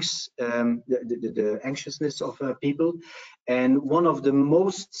the anxiousness of people. And one of the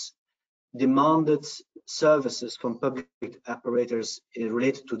most demanded services from public operators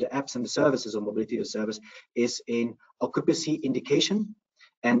related to the apps and the services of mobility as a service is in occupancy indication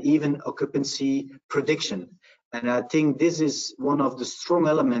and even occupancy prediction. And I think this is one of the strong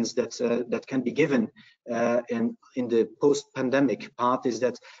elements that that can be given in the post-pandemic part, is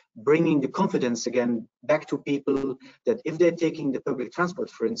that bringing the confidence again back to people that if they're taking the public transport,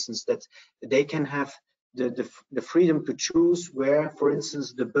 for instance, that they can have the freedom to choose where, for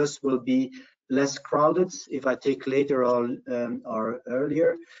instance, the bus will be less crowded if I take later on or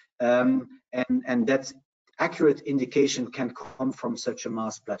earlier, and that accurate indication can come from such a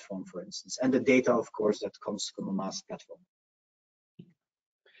MaaS platform, for instance, and the data, of course, that comes from a MaaS platform.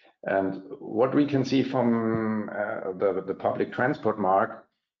 And what we can see from the public transport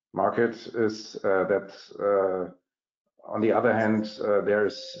market is that on the other hand,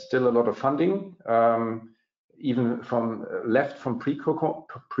 there's still a lot of funding, even from left from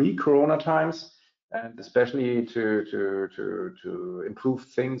pre-corona times, and especially to improve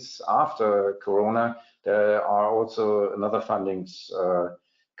things after Corona. There are also another fundings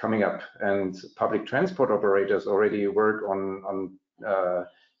coming up, and public transport operators already work on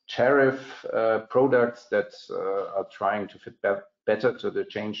tariff products that are trying to fit better to the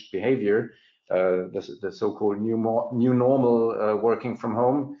changed behavior, the so-called new normal, working from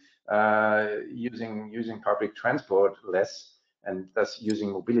home, using public transport less, and thus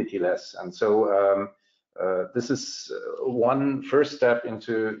using mobility less. And so this is one first step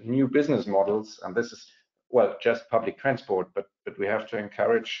into new business models, and this is, well, just public transport, but we have to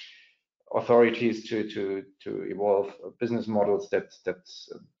encourage authorities to evolve business models that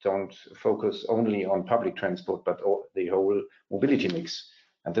don't focus only on public transport, but the whole mobility mix.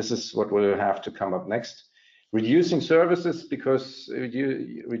 And this is what will have to come up next. Reducing services, because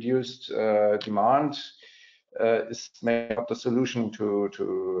reduced demand is maybe not the solution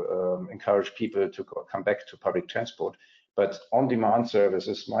to encourage people to come back to public transport, but on-demand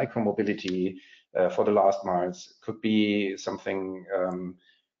services, micro-mobility for the last miles could be something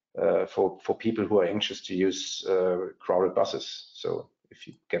for people who are anxious to use crowded buses. So if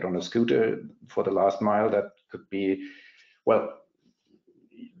you get on a scooter for the last mile, that could be, well,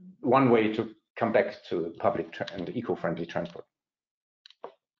 one way to come back to public and eco-friendly transport.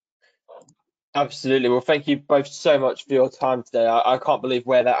 Absolutely. Well, thank you both so much for your time today. I can't believe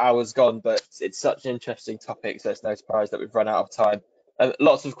where that hour's gone, but it's such an interesting topic, so it's no surprise that we've run out of time.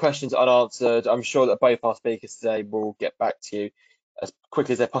 Lots of questions unanswered. I'm sure that both our speakers today will get back to you as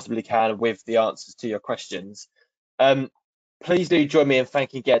quickly as they possibly can with the answers to your questions. Please do join me in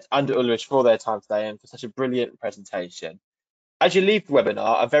thanking Gert and Ulrich for their time today and for such a brilliant presentation. As you leave the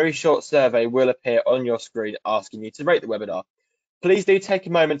webinar, a very short survey will appear on your screen asking you to rate the webinar. Please do take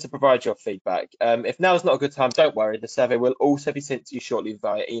a moment to provide your feedback. If now is not a good time, don't worry, the survey will also be sent to you shortly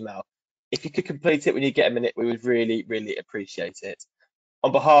via email. If you could complete it when you get a minute, we would really, really appreciate it.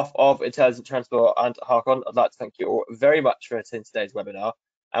 On behalf of Intelligent Transport and Harkon, I'd like to thank you all very much for attending today's webinar,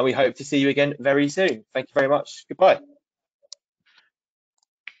 and we hope to see you again very soon. Thank you very much. Goodbye.